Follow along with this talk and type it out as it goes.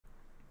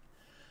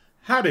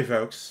Howdy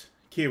folks,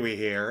 Keywii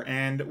here,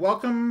 and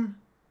welcome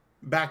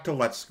back to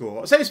Let's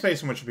School, a safe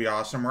space in which would be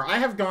awesome, where I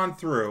have gone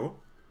through,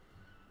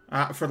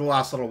 for the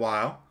last little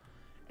while,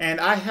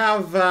 and I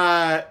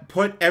have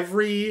put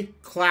every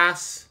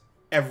class,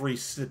 every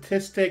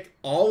statistic,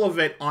 all of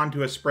it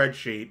onto a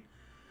spreadsheet,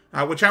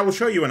 which I will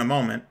show you in a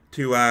moment,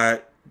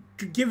 to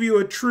give you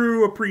a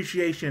true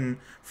appreciation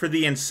for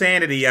the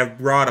insanity I've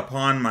brought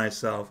upon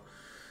myself.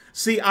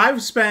 See,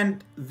 I've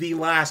spent the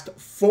last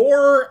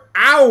 4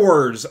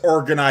 hours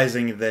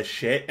organizing this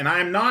shit, and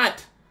I'm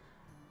not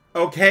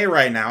okay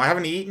right now. I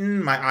haven't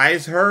eaten, my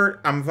eyes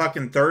hurt, I'm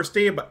fucking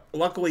thirsty, but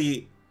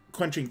luckily,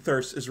 quenching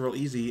thirst is real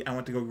easy. I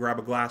went to go grab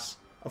a glass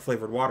of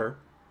flavored water.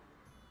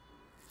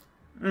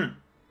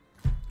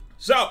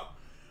 So,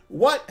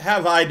 what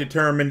have I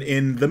determined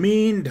in the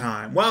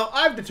meantime? Well,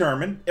 I've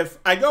determined if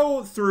I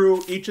go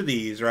through each of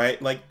these,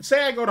 right? Like,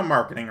 say I go to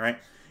marketing, right?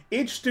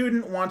 Each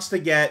student wants to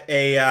get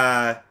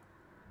a,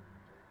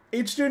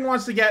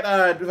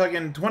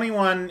 fucking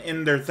 21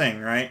 in their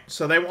thing, right?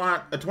 So they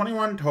want a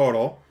 21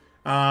 total,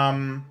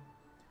 and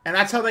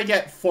that's how they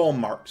get full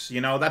marks,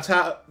 you know? That's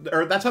how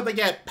they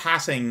get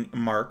passing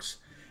marks.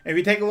 If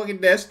you take a look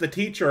at this, the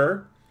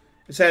teacher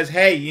says,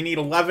 hey, you need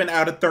 11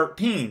 out of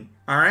 13,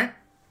 all right?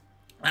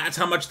 That's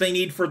how much they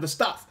need for the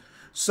stuff.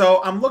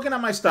 So I'm looking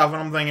at my stuff,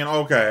 and I'm thinking,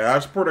 okay,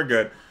 that's pretty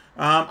good.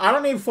 I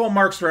don't need full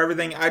marks for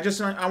everything. I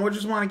would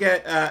just want to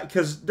get,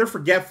 because they're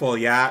forgetful,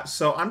 yeah?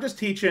 So I'm just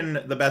teaching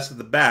the best of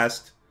the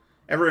best.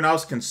 Everyone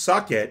else can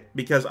suck it,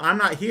 because I'm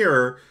not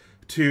here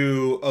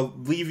to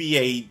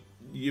alleviate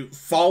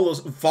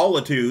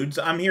fallitudes.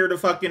 I'm here to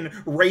fucking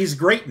raise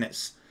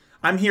greatness.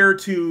 I'm here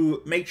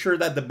to make sure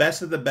that the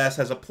best of the best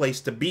has a place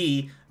to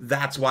be.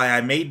 That's why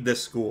I made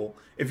this school.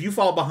 If you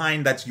fall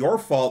behind, that's your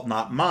fault,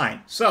 not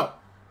mine. So,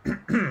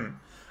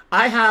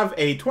 I have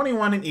a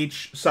 21 in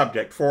each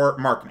subject for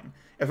marketing.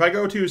 If I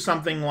go to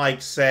something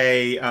like,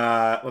 say,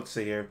 let's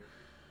see here.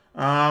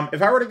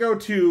 If I were to go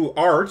to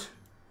art,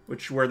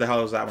 where the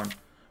hell is that one?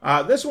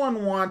 This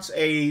one wants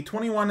a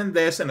 21 in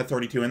this and a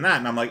 32 in that.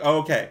 And I'm like,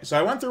 okay. So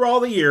I went through all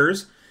the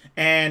years,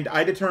 and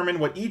I determined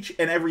what each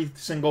and every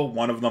single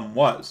one of them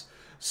was.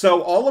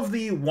 So all of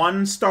the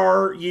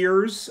 1-star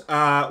years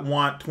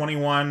want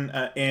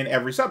 21 in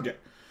every subject.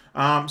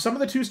 Some of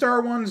the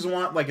 2-star ones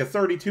want like a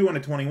 32 and a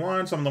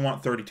 21. Some of them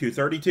want 32,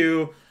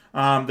 32.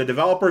 The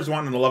developers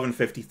want an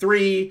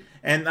 1153.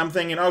 And I'm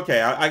thinking,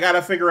 okay, I got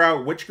to figure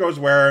out which goes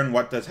where and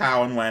what does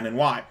how and when and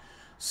why.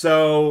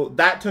 So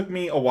that took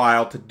me a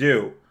while to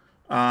do.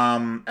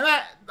 And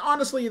that,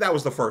 honestly, that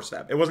was the first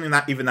step. It wasn't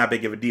even that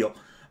big of a deal.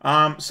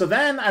 So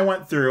then I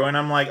went through and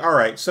I'm like, all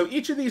right, so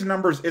each of these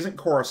numbers isn't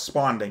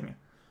corresponding.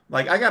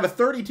 Like, I got a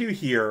 32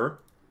 here.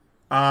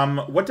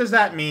 What does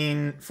that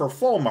mean for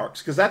full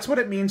marks? Because that's what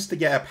it means to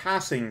get a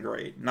passing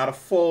grade, not a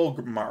full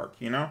mark,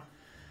 you know?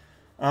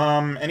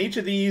 And each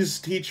of these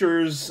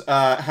teachers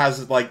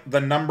has, like,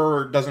 the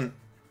number doesn't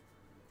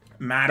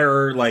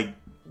matter. Like,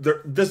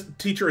 this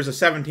teacher is a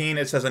 17.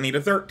 It says I need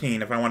a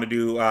 13 if I want to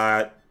do,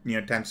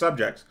 10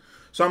 subjects.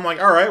 So I'm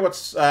like, all right,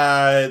 what's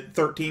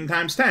 13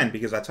 times 10?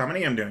 Because that's how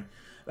many I'm doing.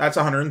 That's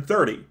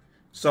 130.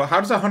 So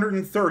how does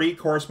 130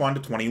 correspond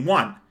to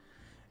 21?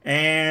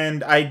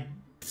 And I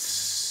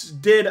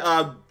did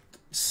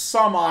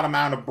some odd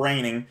amount of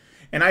braining,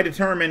 and I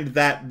determined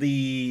that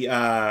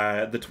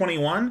the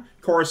 21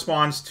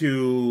 corresponds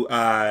to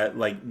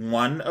like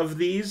one of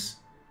these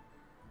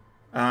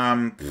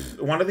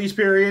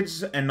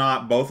periods and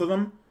not both of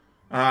them.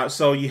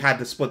 So you had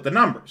to split the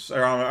numbers.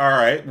 All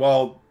right,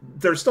 well,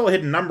 there's still a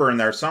hidden number in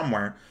there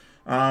somewhere.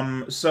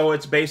 So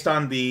it's based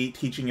on the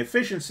teaching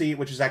efficiency,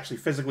 which is actually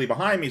physically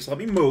behind me. So let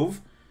me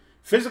move.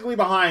 Physically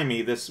behind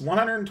me, this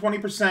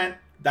 120%,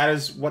 that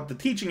is what the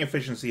teaching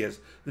efficiency is.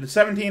 The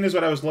 17 is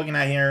what I was looking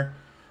at here.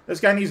 This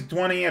guy needs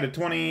 20 out of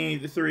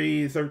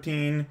 23,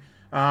 13.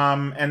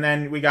 And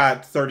then we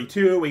got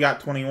 32, we got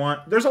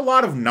 21. There's a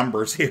lot of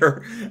numbers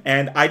here,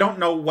 and I don't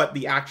know what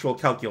the actual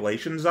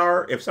calculations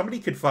are. If somebody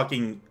could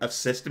fucking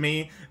assist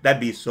me,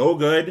 that'd be so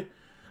good.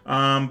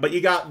 But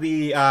you got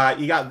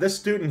this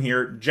student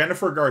here,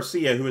 Jennifer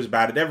Garcia, who is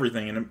bad at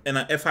everything.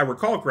 And if I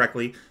recall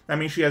correctly, that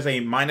means she has a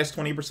minus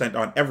 20%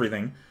 on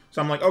everything.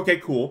 So I'm like, okay,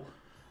 cool.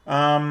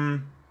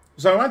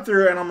 So I went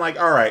through and I'm like,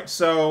 all right,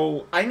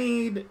 so I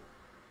need,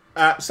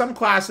 some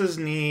classes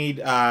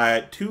need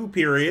 2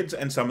 periods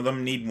and some of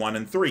them need 1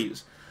 and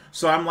 3s.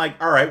 So I'm like,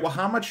 all right, well,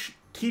 how much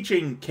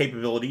teaching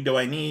capability do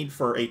I need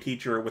for a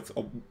teacher with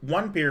a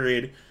 1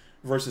 period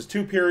versus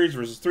 2 periods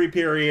versus 3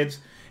 periods?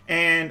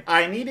 And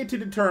I needed to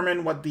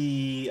determine what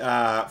the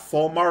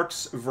full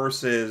marks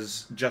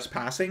versus just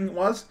passing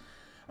was.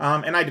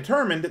 And I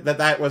determined that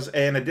that was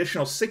an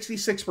additional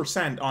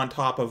 66% on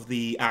top of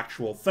the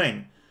actual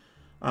thing.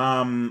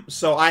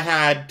 So I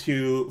had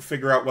to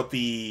figure out what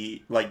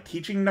the,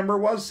 teaching number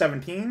was,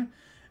 17.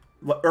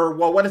 Or,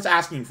 well, what it's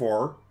asking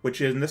for, which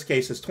in this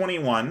case is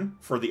 21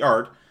 for the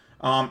art.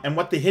 And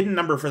what the hidden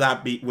number for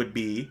that would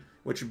be,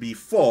 which would be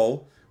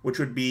full, which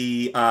would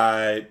be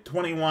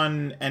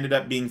 21 ended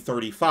up being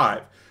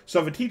 35. So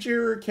if a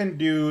teacher can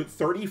do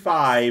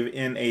 35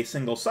 in a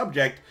single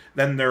subject,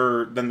 then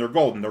they're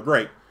golden. They're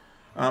great.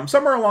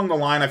 Somewhere along the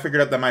line, I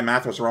figured out that my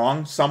math was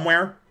wrong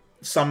somewhere,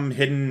 some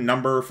hidden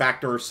number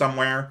factor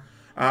somewhere.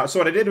 So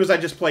what I did was I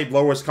just played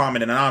lowest common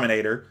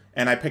denominator,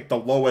 and I picked the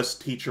lowest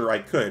teacher I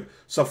could.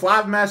 So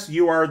Flavmess,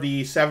 you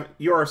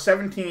are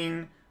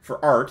 17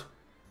 for art,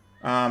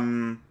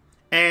 and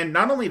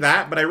not only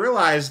that, but I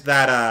realized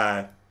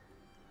that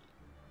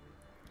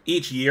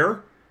each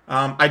year,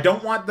 I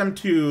don't want them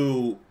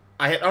to.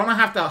 I don't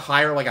have to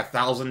hire like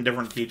 1,000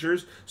 different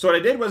teachers. So what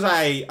I did was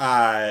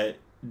I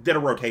did a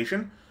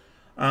rotation.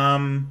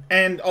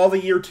 And all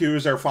the year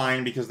twos are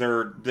fine because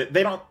the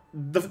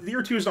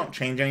year twos don't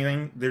change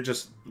anything. They're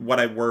just what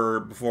I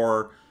were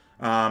before,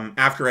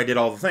 after I did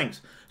all the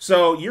things.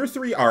 So year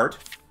 3 art,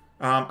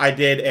 I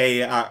did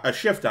a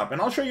shift up,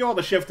 and I'll show you all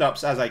the shift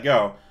ups as I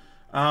go.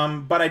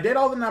 But I did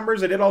all the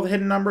numbers, I did all the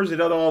hidden numbers, I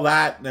did all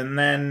that, and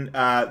then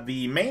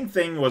the main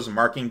thing was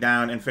marking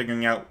down and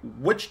figuring out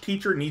which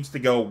teacher needs to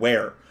go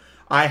where.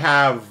 I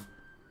have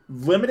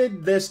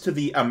limited this to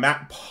the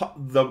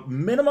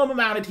minimum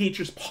amount of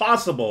teachers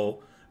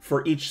possible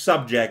for each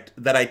subject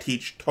that I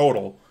teach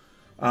total.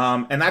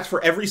 And that's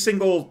for every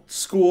single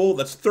school.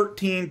 That's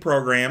 13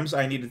 programs.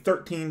 I needed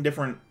 13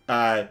 different,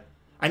 I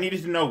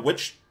needed to know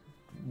which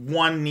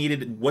one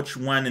needed which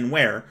one and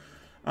where.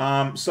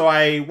 So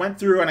I went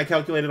through and I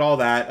calculated all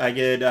that. I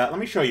did, let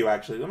me show you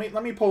actually.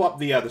 Let me pull up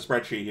the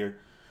spreadsheet here.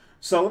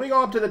 So let me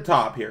go up to the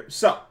top here.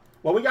 So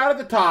what we got at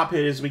the top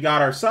is we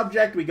got our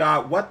subject, we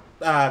got what,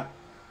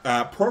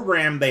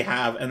 program they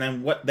have, and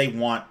then what they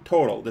want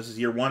total. This is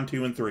year 1,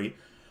 2, and 3.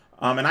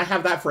 And I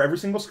have that for every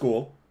single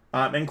school,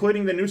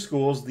 including the new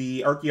schools,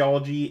 the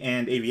archaeology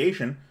and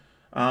aviation.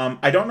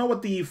 I don't know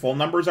what the full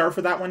numbers are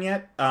for that one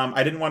yet.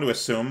 I didn't want to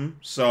assume,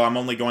 so I'm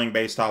only going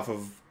based off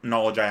of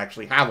knowledge I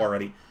actually have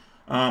already.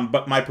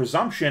 But my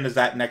presumption is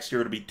that next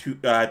year it'll be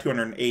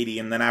 280,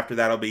 and then after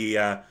that it'll be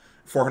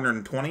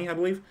 420, I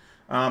believe.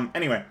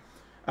 Anyway,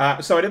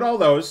 so I did all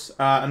those,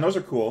 and those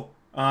are cool.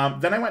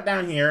 Then I went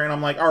down here, and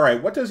I'm like, all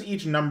right, what does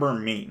each number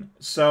mean?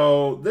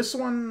 So this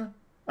one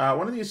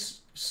of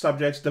these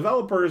subjects,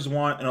 developers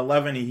want an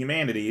 11 in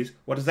humanities.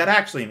 What does that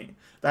actually mean?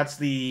 That's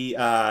the,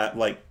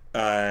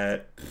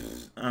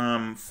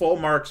 full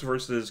marks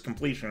versus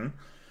completion.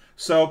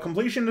 So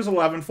completion is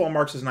 11, full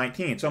marks is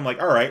 19. So I'm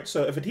like, all right,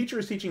 so if a teacher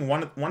is teaching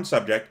one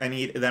subject, I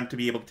need them to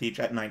be able to teach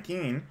at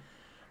 19.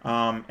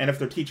 And if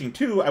they're teaching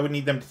 2, I would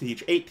need them to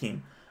teach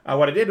 18.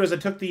 What I did was I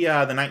took the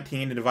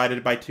 19 and divided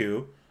it by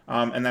 2.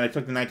 And then I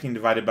took the 19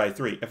 divided by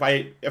 3. If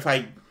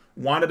I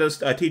wanted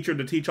a teacher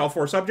to teach all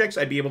 4 subjects,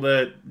 I'd be able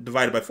to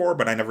divide it by 4,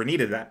 but I never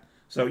needed that.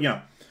 So, you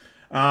know.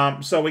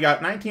 So we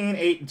got 19,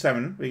 8, and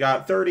 7. We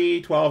got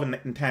 30, 12,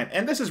 and 10.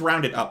 And this is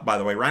rounded up, by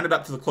the way. Rounded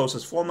up to the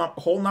closest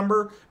whole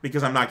number,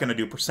 because I'm not going to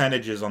do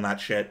percentages on that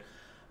shit.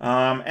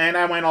 And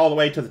I went all the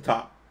way to the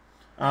top.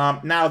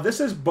 Now, this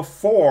is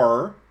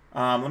before...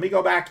 let me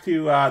go back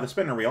to the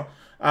spinner wheel.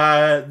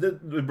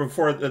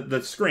 Before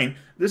the screen.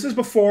 This is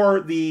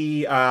before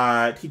the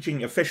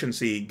teaching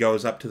efficiency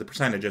goes up to the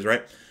percentages,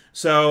 right?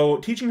 So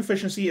teaching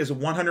efficiency is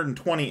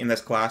 120 in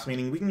this class,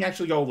 meaning we can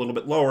actually go a little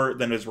bit lower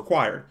than is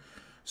required.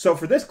 So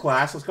for this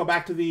class, let's go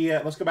back to the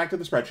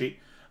spreadsheet.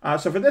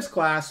 So for this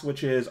class,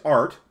 which is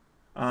art,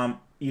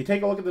 you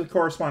take a look at the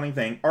corresponding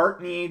thing.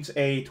 Art needs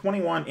a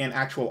 21 in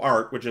actual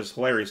art, which is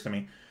hilarious to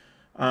me.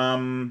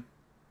 So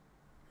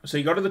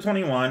you go to the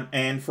 21,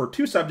 and for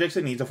 2 subjects,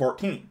 it needs a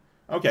 14.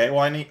 Okay,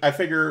 well, I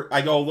figure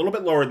I go a little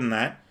bit lower than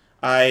that.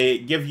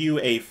 I give you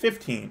a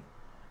 15.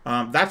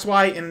 That's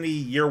why in the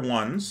year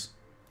 1s,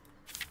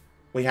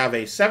 we have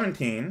a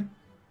 17.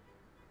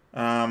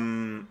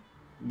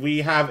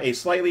 We have a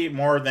slightly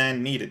more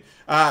than needed.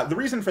 The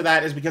reason for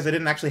that is because I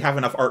didn't actually have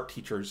enough art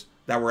teachers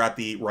that were at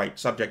the right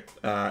subject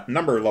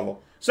number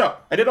level. So,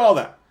 I did all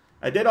that.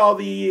 I did all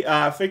the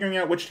figuring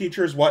out which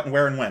teachers, what, and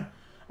where, and when.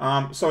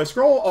 So I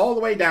scroll all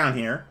the way down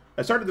here.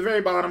 I started at the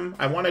very bottom.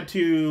 I wanted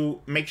to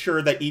make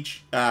sure that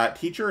each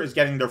teacher is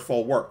getting their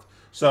full work.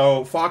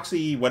 So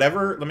Foxy,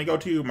 whatever, let me go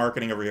to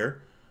marketing over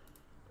here.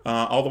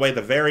 All the way at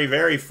the very,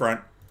 very front.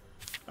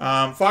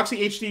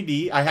 Foxy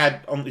HDD, I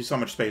had only so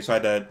much space, so I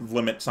had to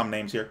limit some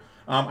names here.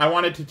 I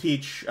wanted to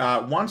teach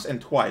once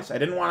and twice. I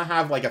didn't want to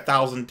have like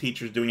 1,000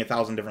 teachers doing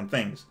 1,000 different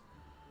things.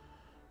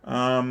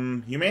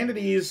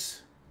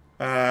 Humanities,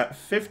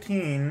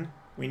 15,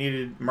 we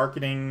needed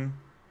marketing...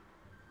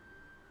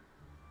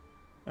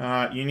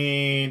 you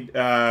need,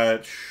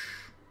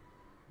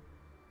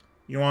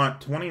 you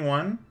want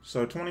 21,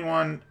 so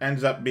 21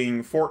 ends up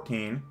being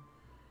 14,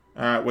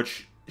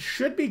 which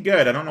should be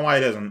good. I don't know why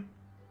it isn't.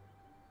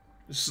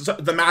 So,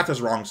 the math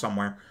is wrong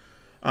somewhere.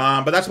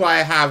 But that's why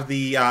I have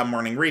the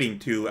morning reading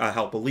to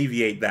help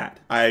alleviate that.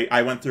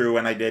 I went through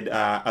and I did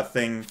a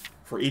thing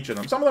for each of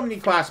them. Some of them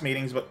need class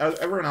meetings, but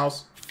everyone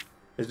else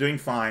is doing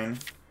fine.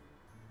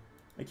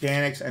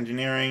 Mechanics,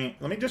 engineering.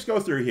 Let me just go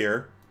through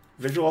here.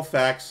 Visual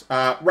effects.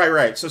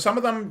 Right. So some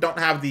of them don't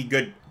have the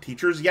good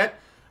teachers yet.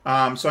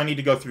 So I need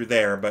to go through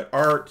there. But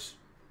art,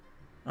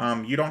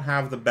 you don't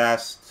have the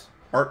best.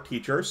 art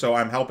teacher, so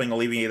I'm helping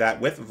alleviate that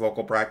with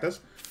vocal practice.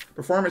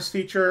 Performance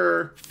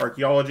teacher,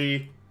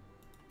 archaeology,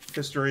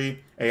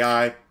 history,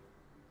 AI,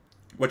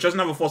 which doesn't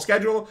have a full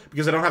schedule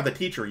because I don't have the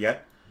teacher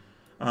yet.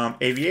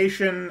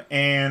 Aviation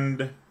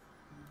and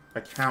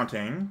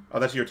accounting. Oh,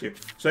 that's year 2.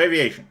 So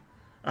aviation.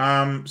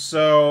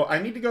 So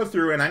I need to go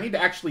through and I need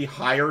to actually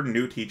hire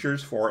new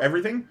teachers for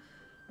everything.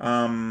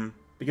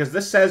 Because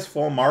this says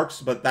full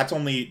marks, but that's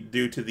only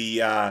due to the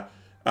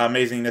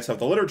amazingness of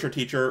the literature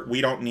teacher.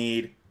 We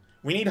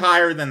need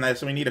higher than this,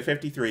 so we need a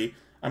 53.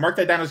 I marked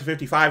that down as a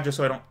 55 just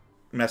so I don't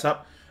mess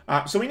up.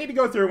 So we need to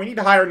go through, we need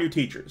to hire new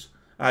teachers.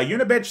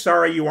 Unibitch,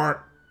 sorry, you aren't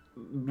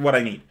what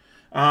I need.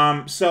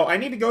 So I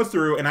need to go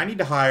through and I need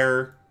to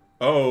hire,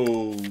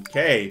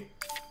 okay.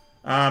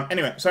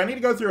 Anyway, so I need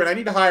to go through and I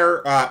need to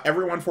hire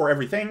everyone for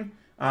everything.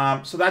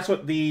 So that's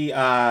what these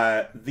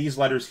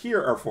letters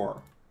here are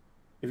for.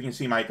 If you can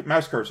see my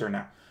mouse cursor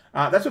now.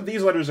 That's what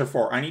these letters are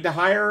for. I need to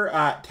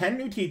hire 10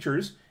 new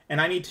teachers, and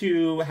I need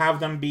to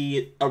have them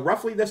be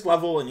roughly this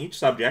level in each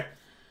subject.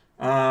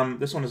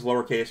 This one is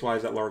lowercase. Why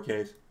is that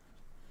lowercase?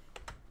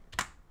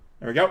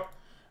 There we go.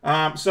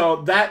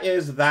 So that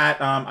is that.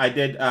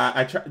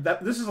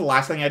 This is the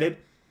last thing I did.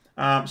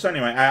 So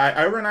anyway,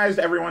 I organized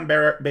everyone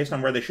based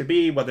on where they should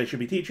be, what they should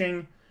be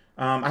teaching.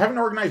 I haven't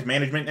organized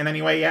management in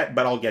any way yet,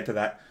 but I'll get to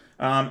that.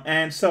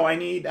 And so I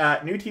need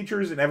new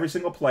teachers in every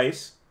single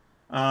place.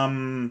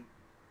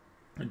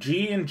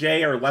 G and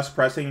J are less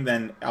pressing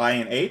than I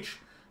and H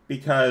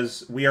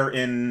because we are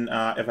in,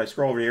 if I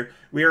scroll over here,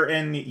 we are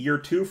in year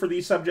 2 for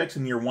these subjects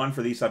and year 1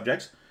 for these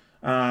subjects.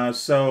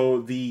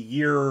 So the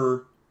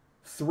year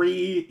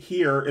 3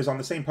 here is on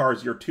the same par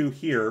as year 2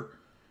 here,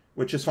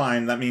 which is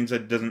fine. That means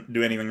it doesn't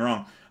do anything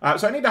wrong.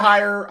 So I need to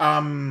hire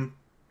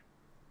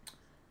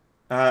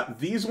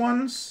these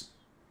ones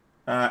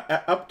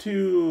up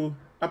to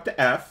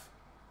F.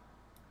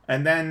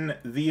 And then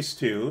these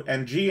two,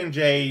 and G and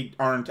J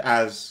aren't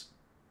as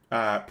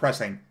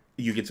pressing,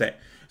 you could say.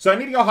 So I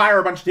need to go hire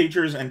a bunch of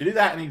teachers, and to do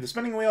that, I need the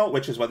spinning wheel,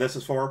 which is what this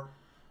is for.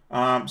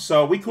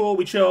 So we cool,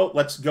 we chill.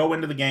 Let's go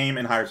into the game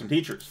and hire some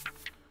teachers.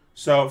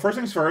 So first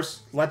things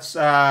first, let's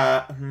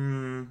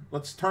turn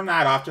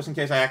that off just in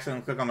case I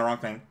accidentally click on the wrong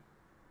thing.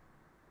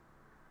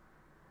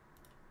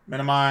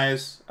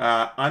 Minimize,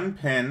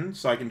 unpin,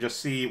 so I can just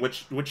see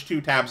which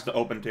 2 tabs to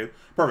open to.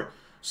 Perfect.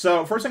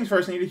 So first things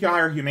first, I need to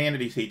hire a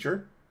humanities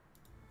teacher.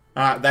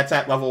 That's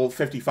at level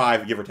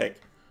 55, give or take.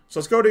 So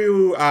let's go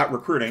to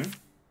recruiting.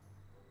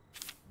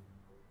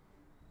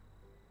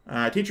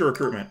 Teacher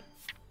recruitment.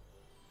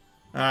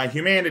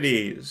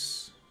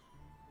 Humanities.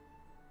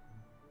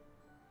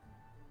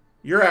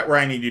 You're at where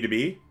I need you to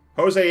be.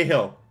 Jose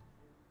Hill.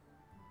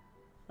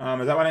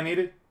 Is that what I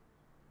needed?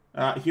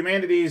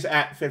 Humanities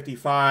at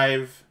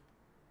 55.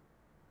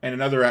 And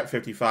another at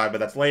 55, but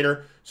that's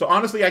later. So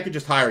honestly, I could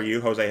just hire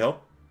you, Jose Hill.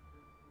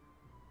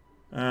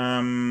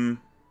 And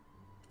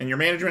your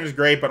management is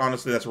great, but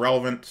honestly, that's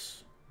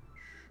relevant.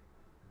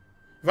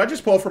 If I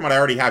just pull from what I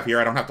already have here,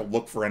 I don't have to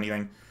look for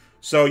anything.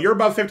 So you're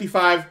above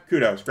 55.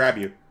 Kudos. Grab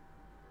you.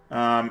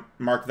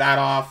 Mark that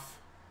off.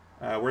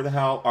 Where the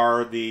hell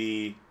are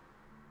the...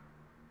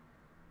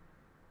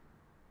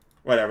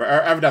 Whatever.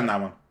 I've done that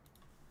one.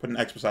 Put an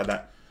X beside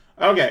that.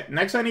 Okay.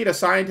 Next, I need a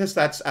scientist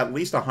that's at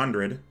least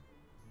 100.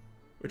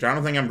 Which I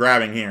don't think I'm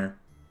grabbing here.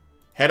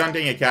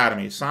 Headhunting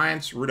Academy.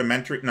 Science,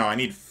 rudimentary... No, I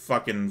need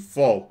fucking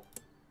full.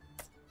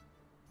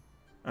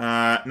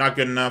 Not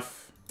good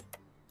enough.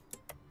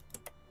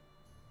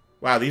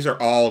 Wow, these are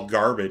all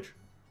garbage.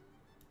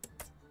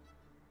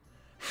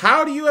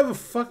 How do you have a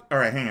fuck...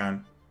 Alright, hang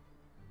on.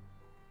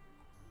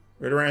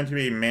 Right around to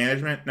be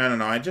management?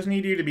 No. I just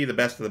need you to be the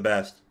best of the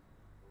best.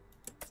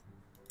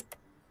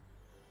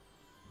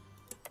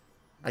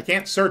 I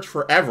can't search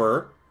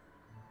forever.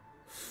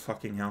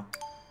 Fucking hell.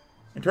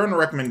 Internal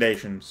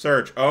recommendation.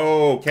 Search.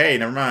 Okay,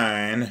 never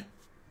mind.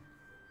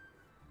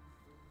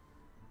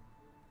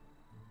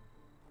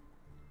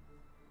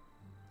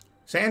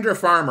 Sandra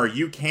Farmer,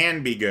 you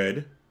can be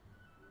good.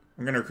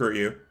 I'm going to recruit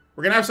you.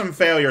 We're going to have some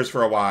failures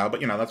for a while,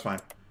 but, you know, that's fine.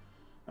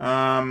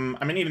 I'm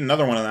going to need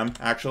another one of them,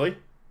 actually.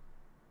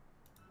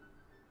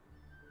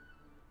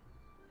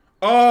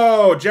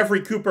 Oh,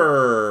 Jeffrey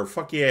Cooper.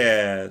 Fuck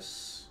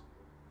yes.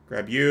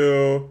 Grab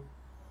you.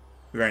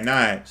 Very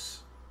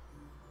nice.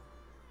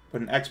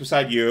 Put an X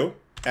beside you.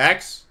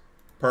 X.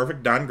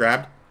 Perfect. Done.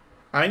 Grabbed.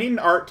 I need an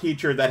art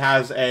teacher that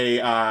has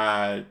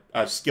a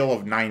skill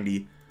of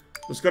 90.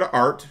 Let's go to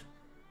art.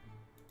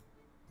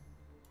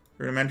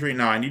 Rudimentary?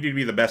 No, I need you to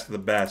be the best of the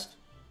best.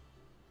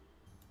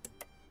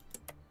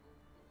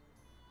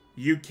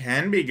 You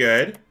can be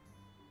good.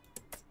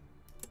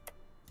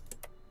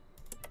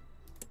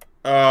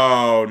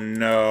 Oh,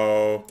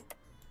 no.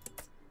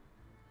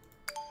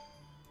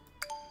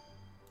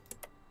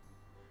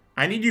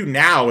 I need you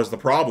now is the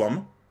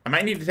problem. I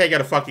might need to take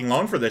out a fucking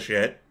loan for this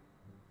shit.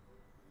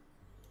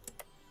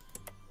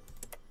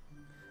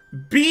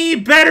 Be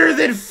better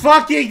than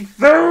fucking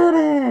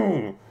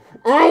 30!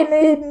 I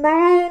need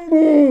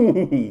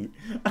 90!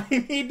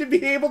 I need to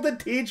be able to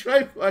teach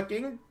my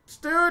fucking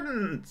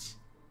students.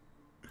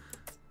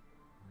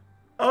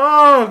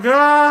 Oh,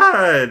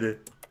 God!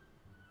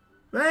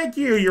 Thank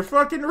you, you're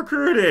fucking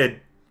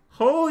recruited.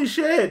 Holy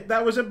shit,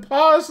 that was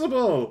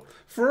impossible!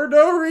 For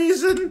no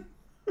reason!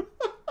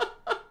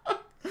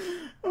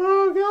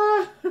 Oh,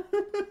 God!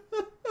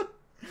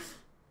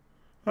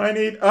 I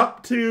need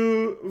up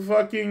to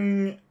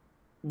fucking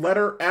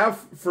letter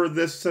F for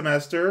this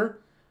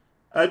semester.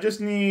 I just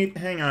need...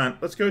 Hang on.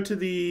 Let's go to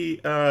the,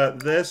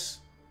 this.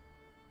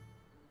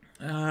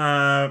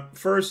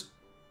 First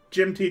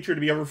gym teacher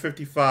to be over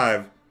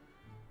 55.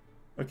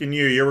 Look at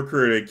you. You're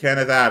recruited.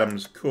 Kenneth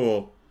Adams.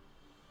 Cool.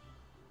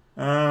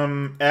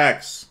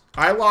 X.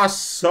 I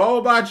lost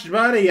so much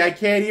money, I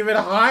can't even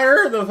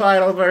hire the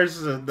final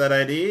person that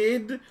I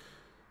need.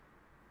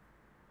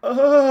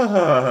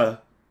 Ugh.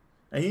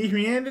 I need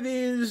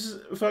humanities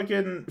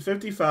fucking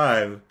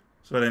 55.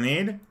 That's what I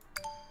need.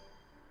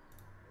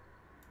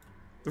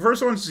 The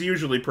first one's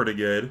usually pretty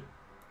good.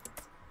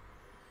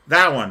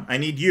 That one. I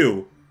need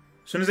you.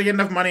 As soon as I get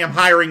enough money, I'm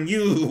hiring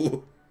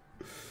you.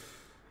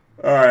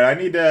 Alright, I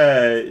need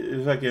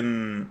to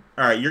fucking...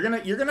 Alright,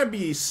 you're gonna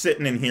be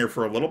sitting in here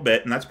for a little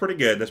bit, and that's pretty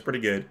good. That's pretty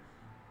good.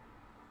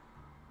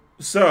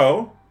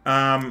 So,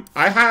 I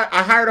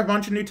hired a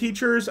bunch of new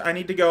teachers. I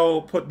need to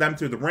go put them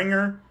through the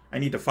ringer. I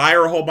need to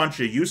fire a whole bunch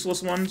of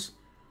useless ones.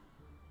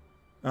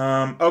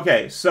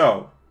 Okay,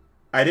 so...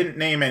 I didn't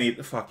name any...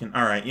 Fucking...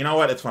 Alright, you know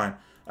what? It's fine.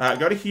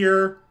 Go to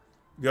here.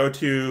 Go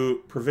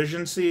to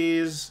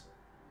Proficiencies.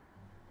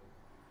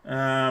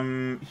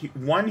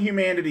 One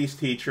humanities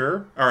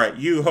teacher. All right,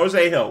 you,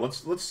 Jose Hill.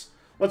 Let's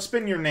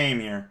spin your name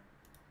here.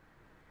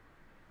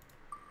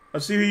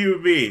 Let's see who you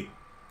would be.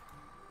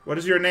 What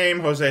is your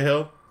name, Jose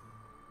Hill?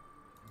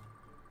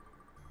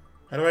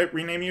 How do I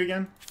rename you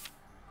again?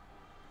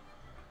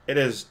 It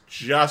is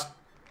just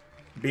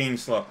being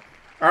slow.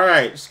 All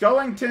right,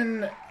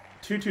 Skullington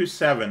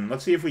 227.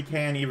 Let's see if we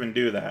can even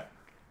do that.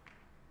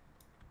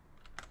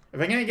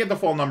 If I can't get the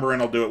full number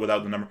in, I'll do it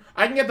without the number.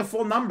 I can get the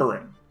full number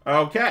in.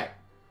 Okay.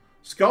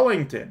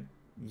 Skullington,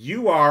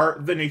 you are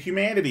the new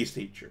humanities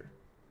teacher.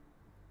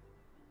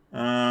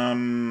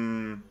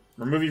 Remove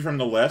you from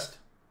the list.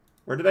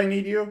 Where did I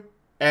need you?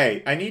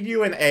 A. I need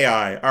you in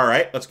AI. All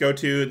right, let's go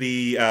to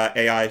the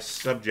AI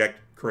subject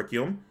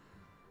curriculum.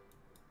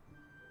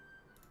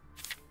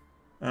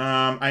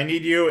 I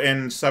need you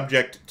in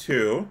subject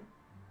 2.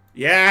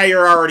 Yeah,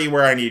 you're already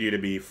where I need you to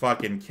be.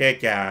 Fucking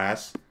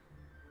kick-ass.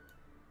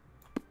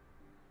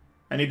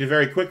 I need to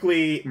very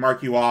quickly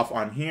mark you off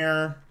on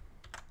here.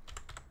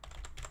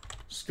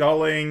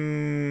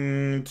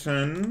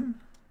 Skullington.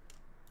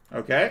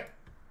 Okay.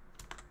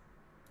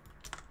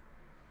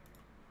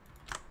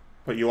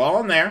 Put you all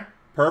in there.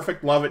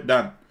 Perfect. Love it.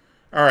 Done.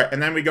 All right.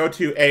 And then we go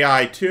to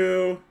AI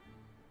 2.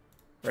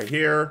 Right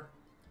here.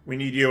 We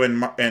need you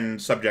in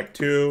subject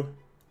 2.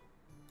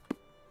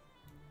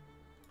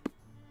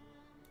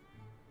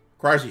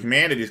 Requires a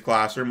humanities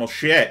classroom. Well,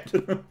 shit.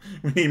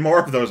 We need more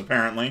of those,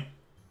 apparently.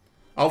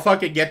 I'll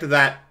fucking get to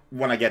that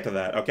when I get to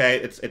that, okay?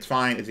 It's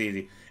fine. It's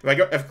easy.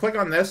 If I click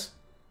on this,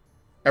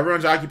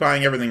 everyone's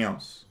occupying everything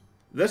else.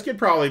 This could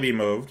probably be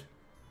moved.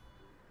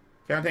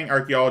 Counting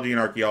archaeology and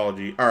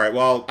archaeology. All right,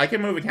 well, I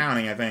can move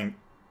accounting, I think.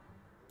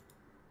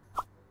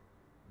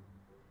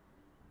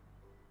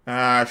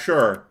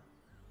 Sure.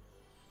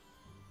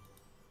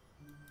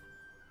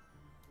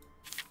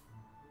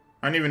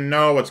 I don't even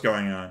know what's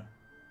going on.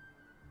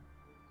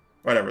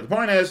 Whatever. The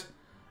point is,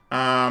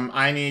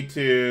 I need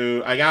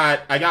to... I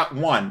got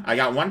one. I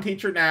got one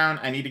teacher down.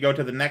 I need to go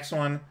to the next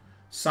one.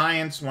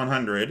 Science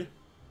 100.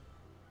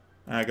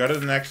 Go to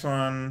the next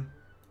one.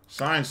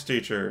 Science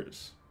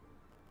teachers.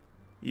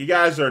 You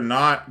guys are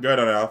not good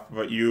enough,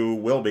 but you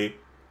will be.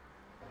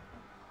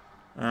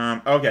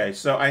 Okay,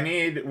 so I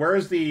need...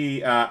 Where's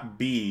the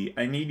B?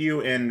 I need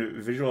you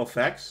in visual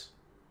effects.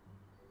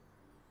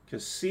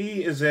 Because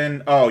C is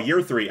in... Oh,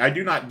 year 3. I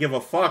do not give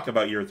a fuck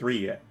about year 3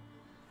 yet.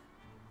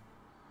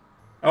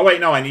 Oh,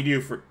 wait, no, I need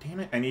you for... Damn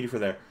it, I need you for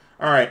there.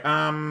 Alright,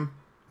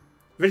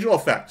 visual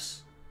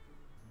effects.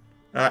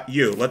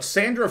 You. Let's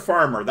Sandra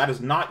Farmer. That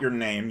is not your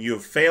name. You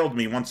have failed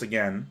me once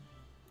again.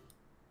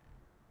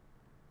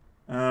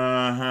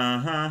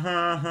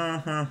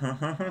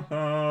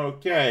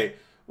 Okay.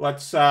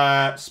 Let's,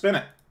 spin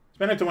it.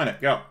 Spin it to win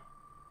it. Go.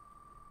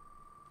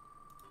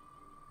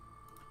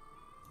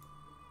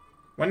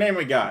 What name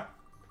we got?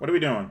 What are we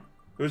doing?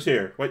 Who's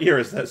here? What year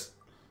is this?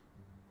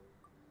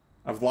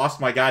 I've lost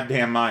my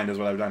goddamn mind is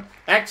what I've done.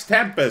 X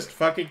Tempest!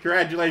 Fucking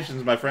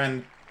congratulations, my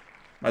friend.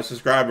 My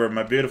subscriber,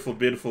 my beautiful,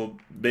 beautiful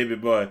baby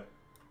boy.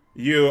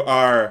 You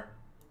are,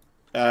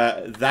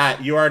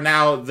 you are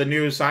now the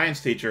new science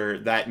teacher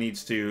that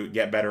needs to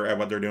get better at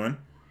what they're doing.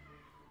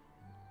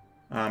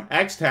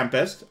 X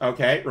Tempest.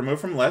 Okay, remove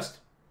from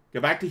list.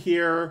 Go back to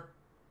here.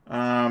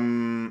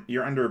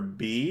 You're under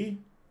B.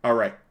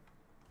 Alright.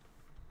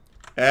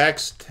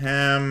 X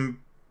Tempest.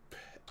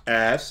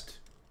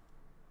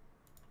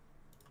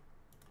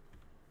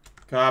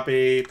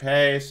 Copy,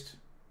 paste,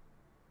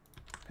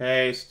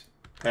 paste,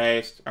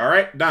 paste. All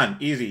right, done.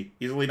 Easy.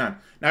 Easily done.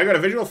 Now I go to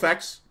visual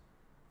effects.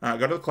 Go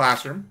to the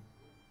classroom.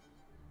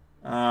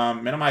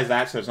 Minimize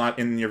that so it's not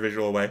in your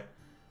visual way.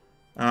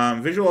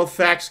 Visual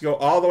effects go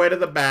all the way to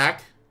the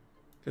back,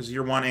 because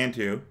you're 1 and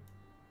 2,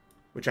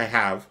 which I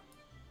have.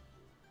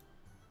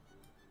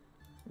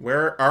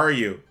 Where are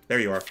you? There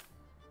you are.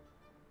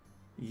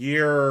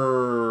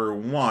 Year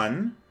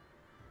 1.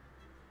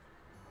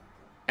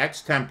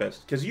 X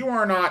Tempest, because you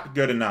are not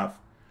good enough.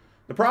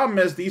 The problem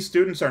is these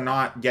students are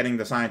not getting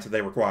the science that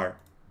they require.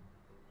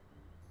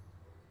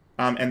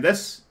 And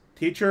this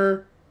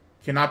teacher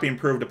cannot be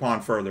improved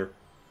upon further.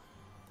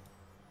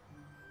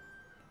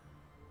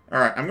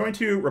 Alright, I'm going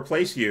to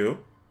replace you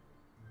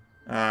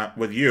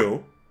with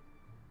you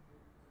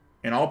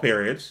in all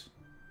periods.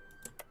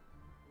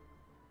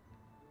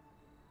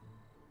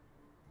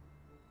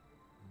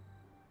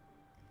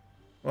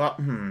 Well,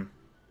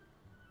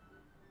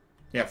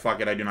 yeah,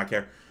 fuck it, I do not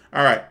care.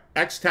 Alright,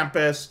 X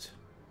Tempest.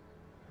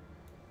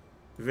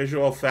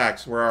 Visual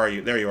effects, where are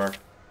you? There you are.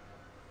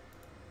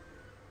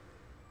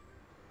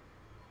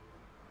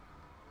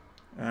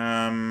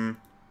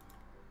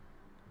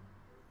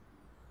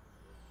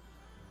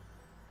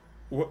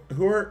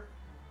 Who are...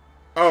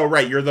 Oh,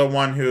 right, you're the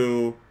one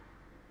who...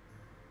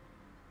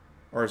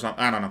 Or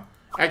something, I don't know.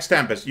 X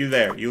Tempest, you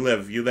there, you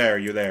live, you there,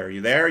 you there,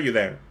 you there, you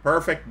there.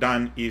 Perfect,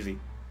 done, easy.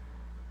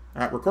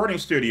 Recording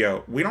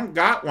studio, we don't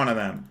got one of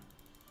them.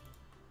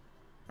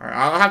 Alright,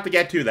 I'll have to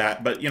get to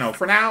that, but, you know,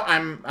 for now,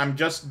 I'm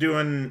just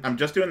doing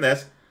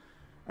this.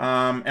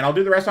 And I'll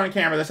do the rest on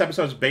camera. This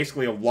episode is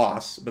basically a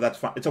loss, but that's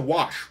fine. It's a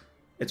wash.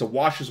 It's a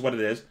wash is what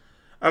it is.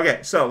 Okay,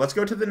 so let's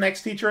go to the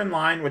next teacher in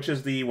line, which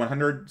is the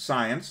 100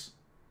 science.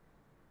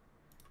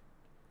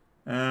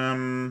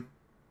 Skellington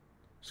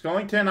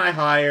I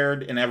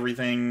hired and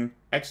everything.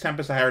 X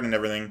Tempest I hired and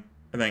everything,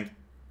 I think.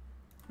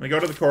 Let me go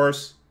to the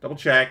course, double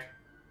check.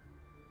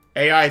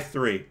 AI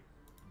 3.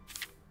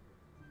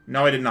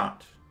 No, I did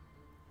not.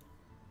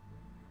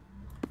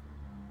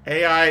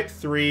 AI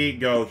 3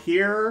 go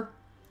here.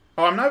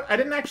 Oh, I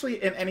didn't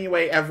actually in any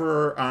way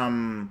ever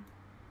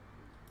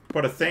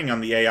put a thing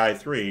on the AI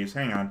 3s.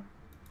 Hang on.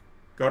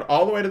 Go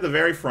all the way to the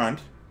very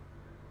front.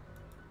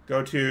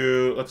 Go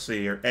to, let's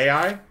see here,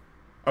 AI.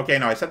 Okay,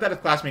 no, I set that as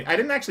classmate. I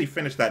didn't actually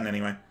finish that in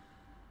any way.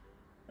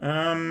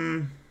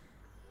 Yeah,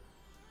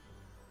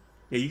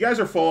 you guys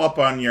are full up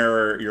on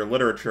your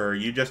literature.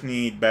 You just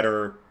need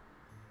better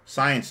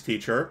science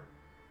teacher.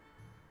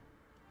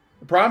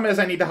 The problem is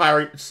I need to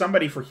hire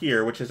somebody for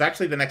here, which is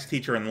actually the next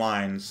teacher in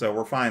line, so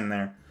we're fine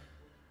there.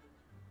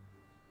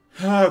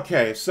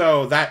 Okay,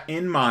 so that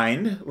in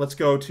mind, let's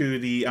go to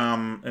the,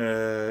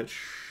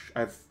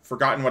 I've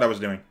forgotten what I was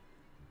doing.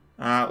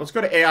 Let's go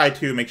to AI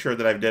 2, make sure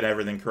that I've did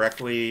everything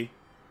correctly.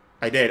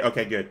 I did,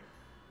 okay, good.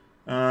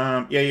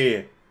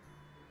 Yeah.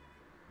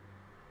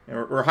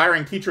 We're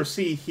hiring Teacher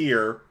C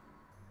here.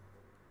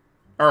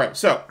 Alright,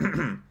 so,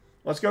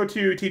 let's go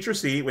to Teacher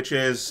C, which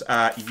is,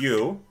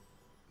 you.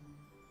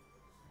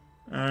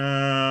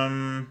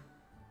 Adam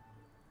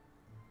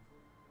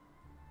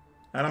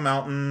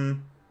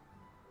Mountain.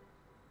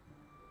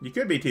 You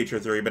could be Teacher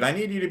 3, but I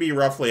need you to be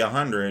roughly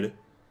 100.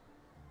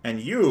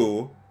 And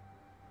you...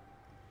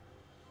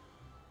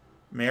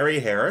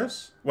 Mary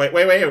Harris? Wait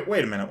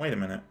a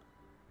minute.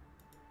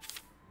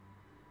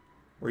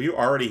 Were you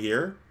already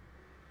here?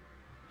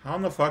 How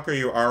in the fuck are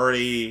you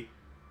already...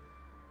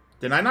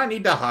 Did I not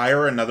need to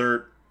hire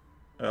another...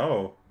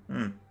 Oh,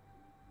 Do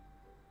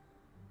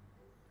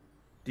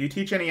you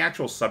teach any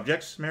actual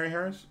subjects, Mary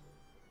Harris?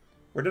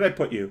 Where did I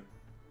put you?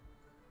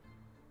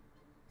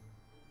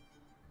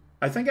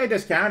 I think I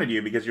discounted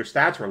you because your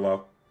stats were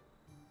low.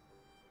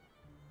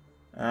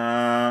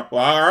 Well,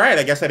 alright,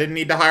 I guess I didn't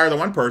need to hire the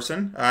one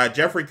person.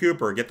 Jeffrey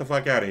Cooper, get the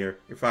fuck out of here.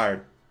 You're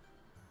fired.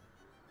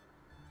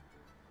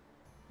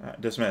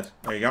 Dismiss.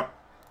 There you go.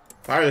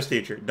 Fire this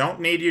teacher. Don't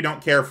need you,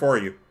 don't care for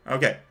you.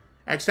 Okay.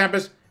 X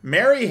Tempest,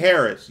 Mary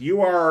Harris,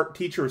 you are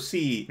Teacher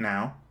C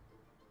now.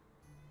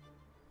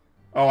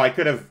 Oh, I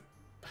could have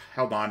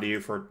held on to you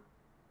for...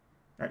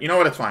 You know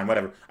what? It's fine.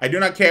 Whatever. I do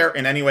not care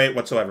in any way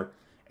whatsoever.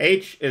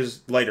 H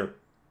is later.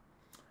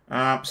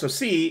 So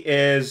C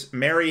is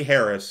Mary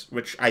Harris,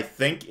 which I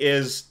think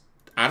is...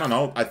 I don't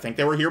know. I think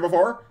they were here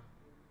before.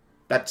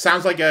 That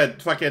sounds like a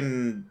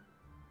fucking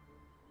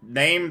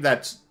name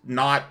that's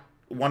not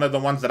one of the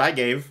ones that I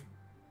gave.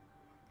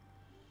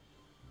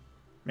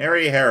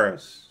 Mary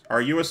Harris.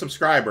 Are you a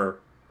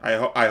subscriber?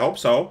 I hope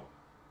so.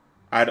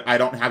 I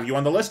don't have you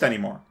on the list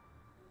anymore.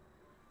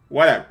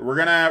 Whatever. We're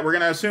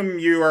gonna assume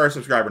you are a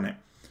subscriber name,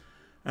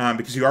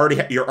 because you're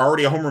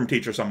already a homeroom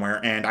teacher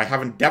somewhere, and I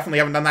definitely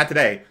haven't done that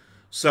today.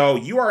 So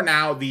you are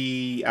now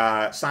the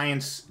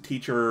science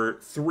teacher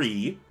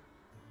 3.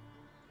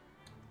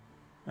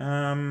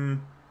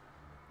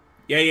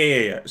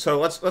 Yeah. So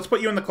let's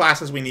put you in the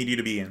classes we need you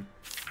to be in.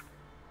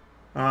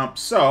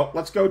 So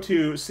let's go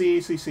to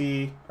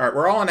C. All right,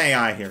 we're all in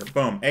AI here.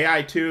 Boom.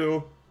 AI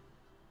 2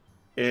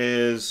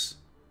 is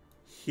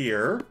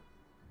here.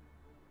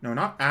 No,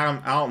 not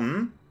Adam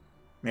Alton.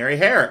 Mary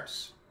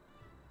Harris.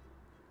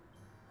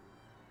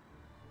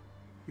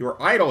 You are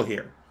idle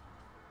here.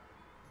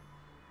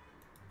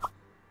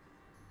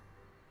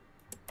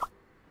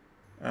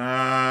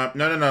 No.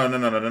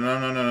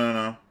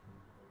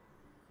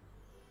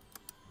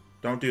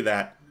 Don't do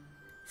that.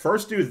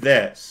 First do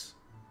this.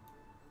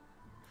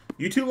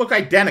 You two look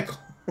identical.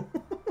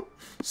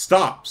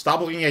 Stop.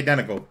 Stop looking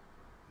identical.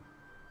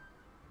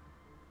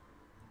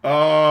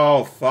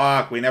 Oh,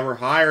 fuck. We never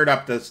hired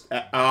up this...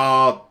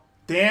 Oh,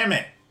 damn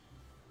it.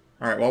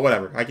 Alright, well,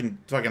 whatever. I can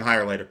fucking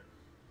hire later.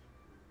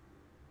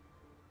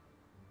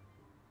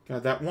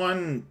 God, that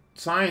one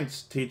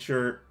science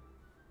teacher...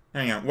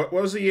 Hang on. What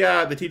was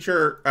the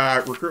teacher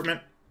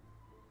recruitment?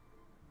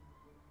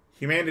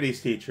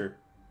 Humanities teacher.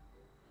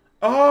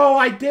 Oh,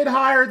 I did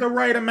hire the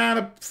right amount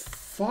of...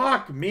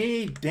 Fuck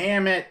me,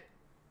 damn it.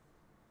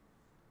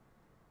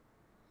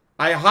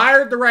 I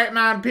hired the right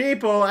amount of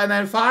people and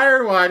then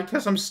fired one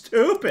because I'm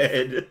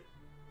stupid.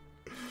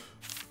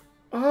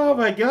 Oh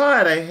my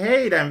god, I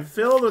hate. I'm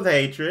filled with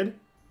hatred.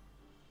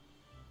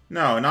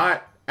 No,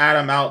 not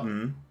Adam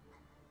Alton.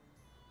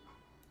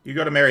 You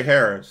go to Mary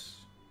Harris.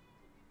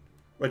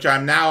 Which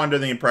I'm now under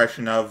the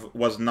impression of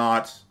was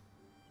not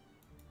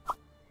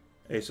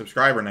a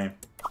subscriber name.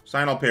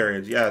 Sign all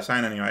periods. Yeah,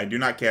 sign anyway. I do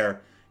not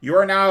care. You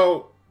are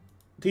now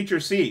teacher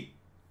seat.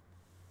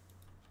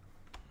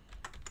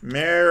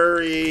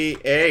 Mary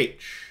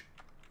H.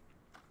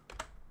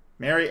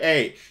 Mary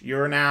H. You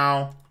are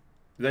now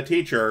the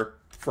teacher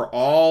for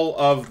all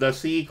of the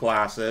C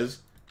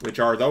classes, which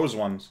are those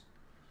ones.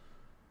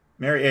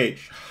 Mary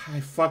H. I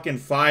fucking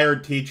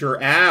fired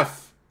teacher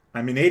F.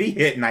 I'm an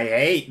idiot and I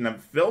hate and I'm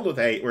filled with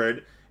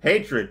hatred.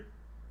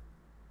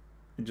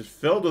 I'm just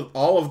filled with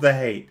all of the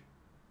hate.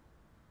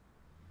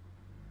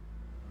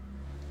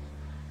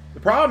 The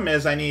problem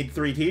is I need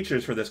 3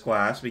 teachers for this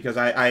class because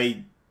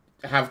I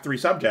have 3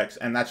 subjects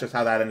and that's just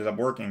how that ended up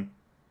working.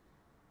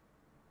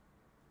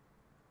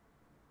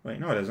 Wait,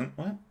 no it isn't.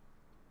 What?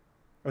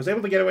 I was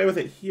able to get away with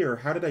it here.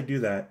 How did I do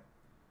that?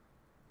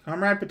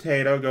 Comrade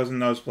Potato goes in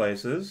those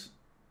places.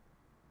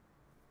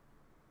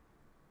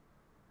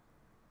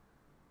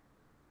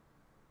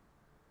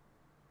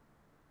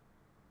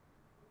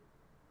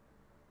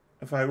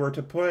 If I were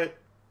to put...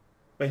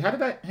 Wait, how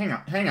did I...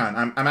 Hang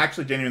on. I'm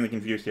actually genuinely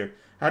confused here.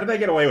 How did I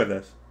get away with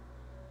this?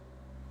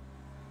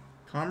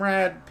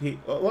 Comrade P...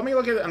 Well, let me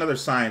look at another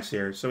science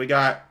here. So we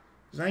got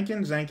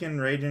Zenkin,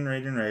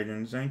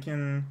 Ragin,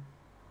 Zenkin,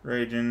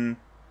 Ragin,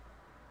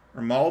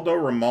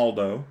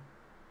 Romaldo.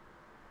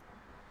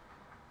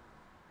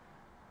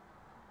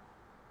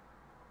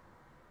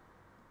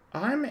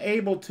 I'm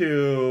able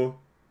to,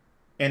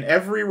 in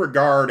every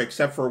regard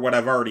except for what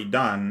I've already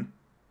done,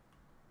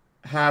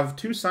 have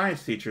 2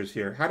 science teachers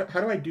here. How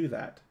do I do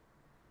that?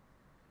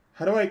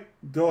 How do I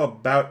go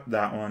about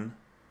that one?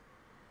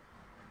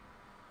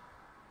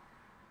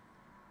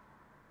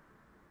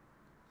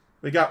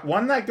 We got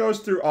one that goes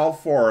through all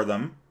 4 of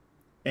them.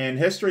 In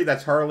history,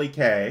 that's Harley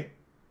K.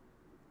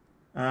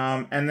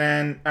 And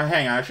then,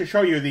 hang on, I should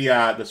show you the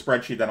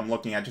spreadsheet that I'm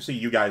looking at, just so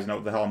you guys know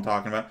what the hell I'm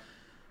talking about.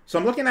 So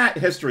I'm looking at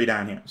history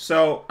down here.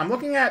 So I'm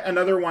looking at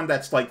another one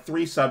that's like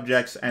 3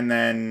 subjects and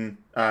then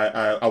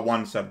a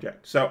 1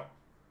 subject. So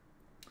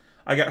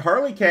I got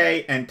Harley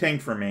K and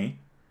Tink for me.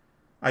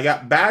 I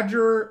got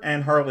Badger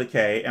and Harley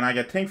K, and I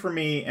got Tink for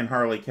me and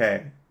Harley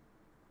K.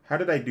 How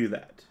did I do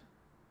that?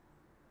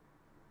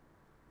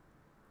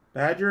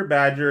 Badger,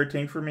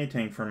 Tink for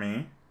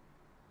me.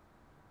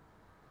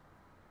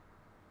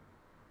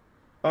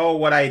 Oh,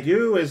 what I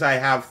do is I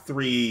have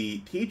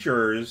 3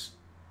 teachers,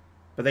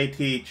 but they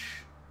teach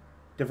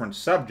different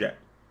subject.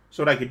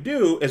 So what I could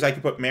do is I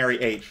could put Mary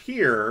H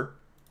here,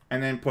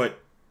 and then put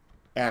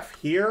F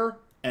here,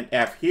 and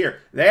F here.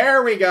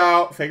 There we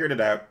go. Figured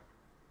it out.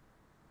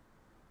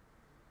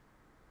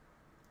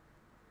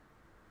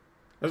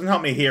 Doesn't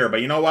help me here,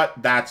 but you know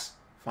what? That's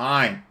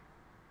fine.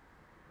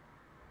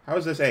 How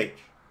is this H?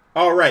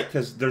 Oh, right,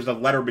 because there's a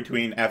letter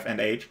between F and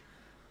H.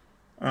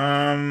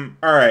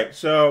 Alright,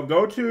 so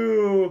go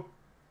to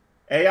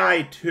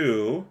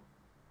AI2,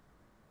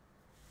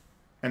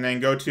 and then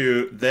go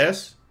to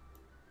this.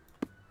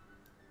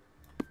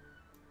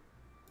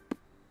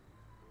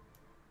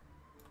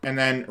 And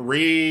then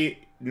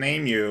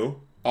rename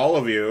you, all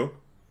of you,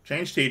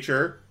 change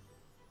teacher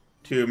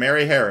to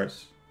Mary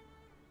Harris.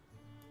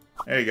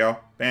 There you go.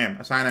 Bam.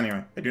 Assign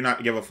anyway. I do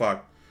not give a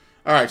fuck.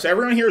 Alright, so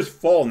everyone here is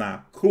full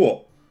now.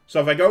 Cool.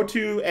 So if I go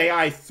to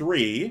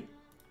AI3,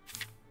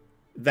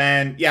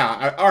 then,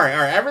 yeah, alright.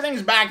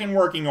 Everything's back in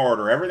working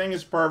order. Everything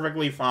is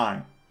perfectly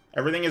fine.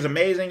 Everything is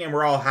amazing, and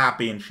we're all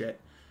happy and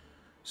shit.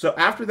 So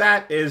after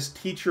that is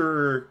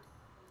teacher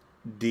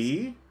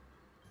D.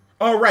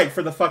 Oh, right,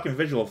 for the fucking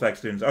visual effects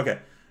students. Okay,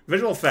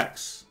 visual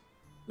effects.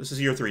 This is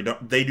year 3.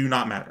 They do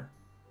not matter.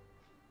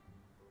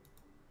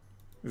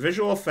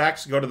 Visual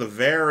effects, go to the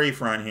very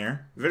front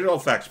here. Visual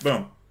effects,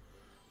 boom.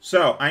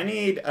 So, I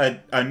need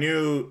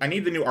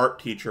the new art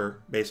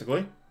teacher,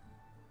 basically.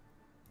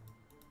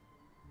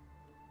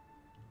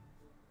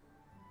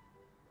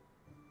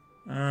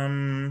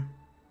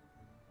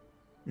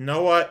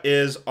 Noah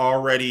is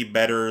already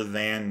better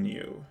than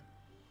you.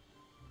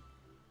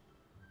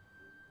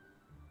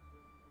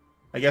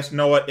 I guess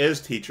Noah is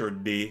teacher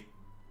D.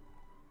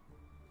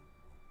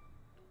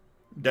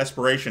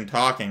 Desperation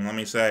talking, let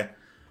me say.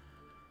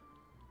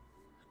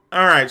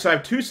 All right, so I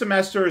have 2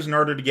 semesters in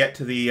order to get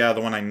to the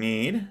one I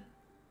need.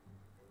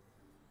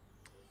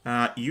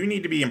 You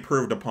need to be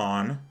improved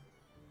upon.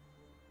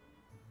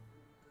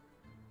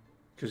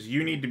 Because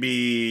you need to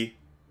be...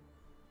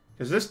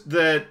 Because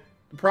the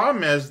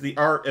problem is the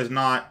art is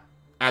not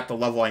at the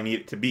level I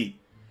need it to be.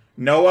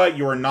 Noah,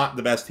 you are not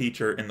the best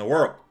teacher in the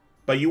world.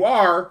 But you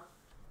are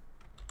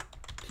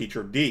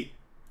Teacher D.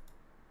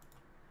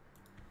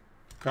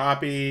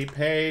 Copy,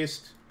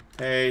 paste,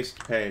 paste,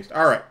 paste.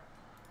 All right.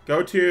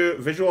 Go to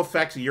Visual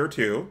Effects Year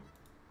 2.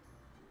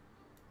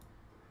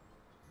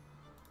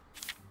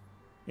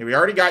 Yeah, we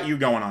already got you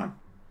going on.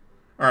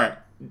 All right.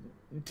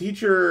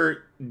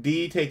 Teacher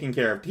D taken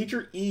care of.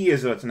 Teacher E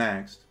is what's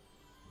next.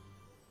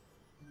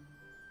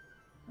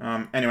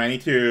 Anyway, I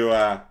need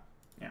to,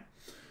 yeah.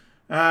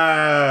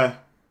 Well,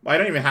 I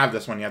don't even have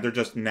this one yet. They're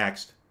just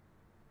next.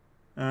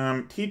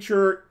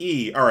 Teacher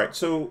E. All right,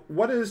 so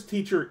what is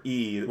Teacher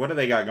E? What do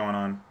they got going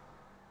on?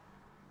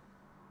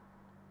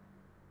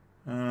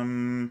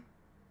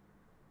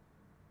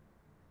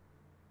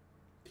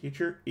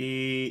 Teacher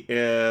E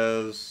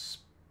is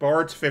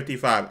Sports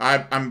 55.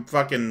 I'm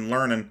fucking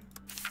learning.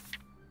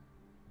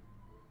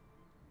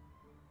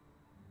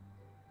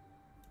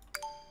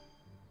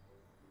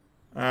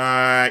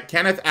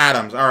 Kenneth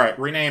Adams. All right,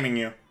 renaming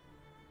you.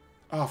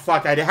 Oh,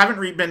 fuck. I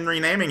haven't been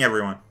renaming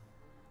everyone.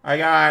 I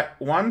got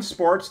 1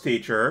 sports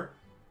teacher.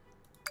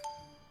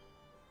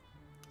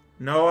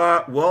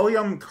 Noah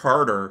William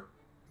Carter.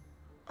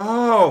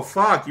 Oh,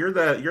 fuck. You're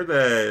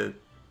the...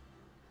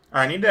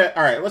 I need to...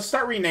 All right, let's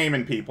start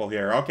renaming people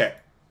here. Okay.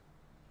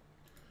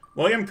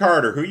 William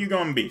Carter. Who you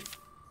gonna be?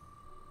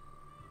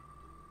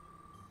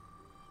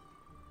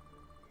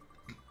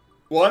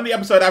 We'll end the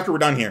episode after we're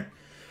done here.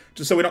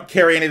 Just so we don't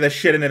carry any of this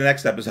shit into the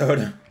next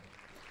episode.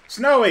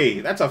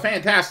 Snowy! That's a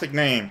fantastic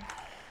name.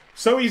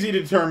 So easy to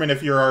determine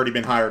if you've already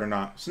been hired or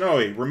not.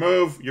 Snowy,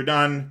 remove. You're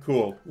done.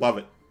 Cool. Love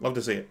it. Love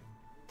to see it.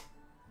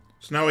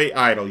 Snowy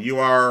Idle. You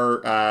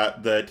are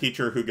the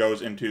teacher who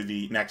goes into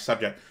the next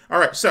subject.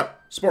 Alright, so,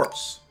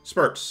 sports.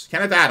 Spurts.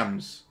 Kenneth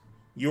Adams.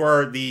 You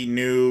are the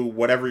new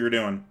whatever you're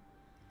doing.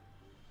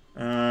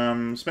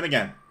 Spin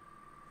again.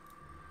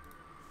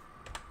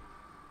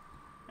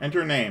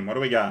 Enter name. What do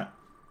we got?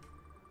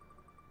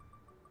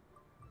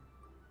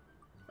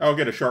 Oh,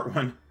 get a short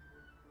one.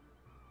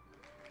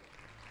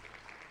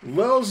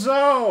 Lil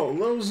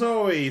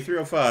Zoe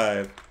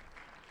 305.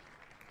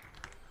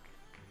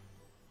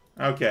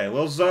 Okay,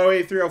 Lil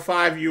Zoe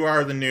 305, you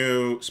are the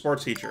new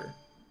sports teacher.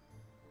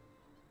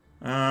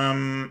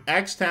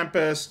 X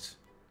Tempest.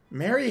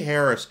 Mary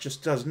Harris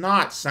just does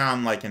not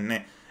sound like a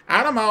name.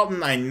 Adam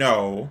Alton, I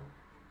know.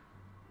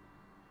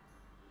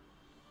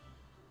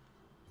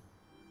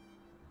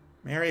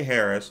 Mary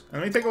Harris.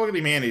 Let me take a look at the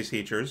humanities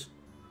teachers.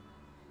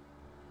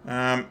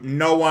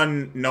 No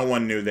one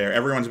knew there.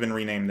 Everyone's been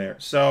renamed there.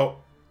 So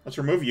let's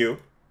remove you.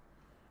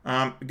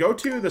 Go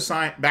to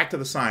the back to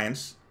the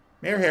science.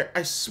 Mary Harris.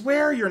 I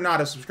swear you're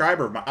not a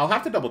subscriber. But I'll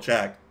have to double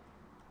check.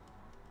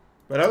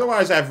 But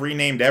otherwise, I've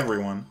renamed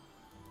everyone,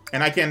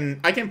 and I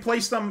can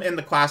place them in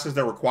the classes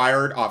they're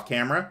required off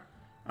camera.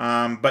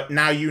 But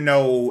now you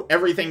know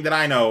everything that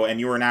I know, and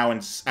you are now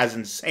as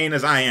insane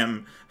as I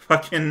am.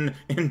 Fucking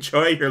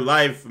enjoy your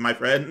life, my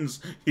friends.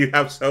 You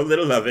have so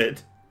little of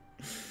it.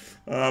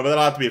 But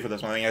that'll have to be it for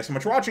this one. Thank you guys so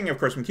much for watching. Of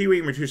course, from Keywii,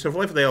 I'm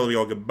your for the all of you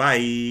all.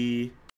 Goodbye.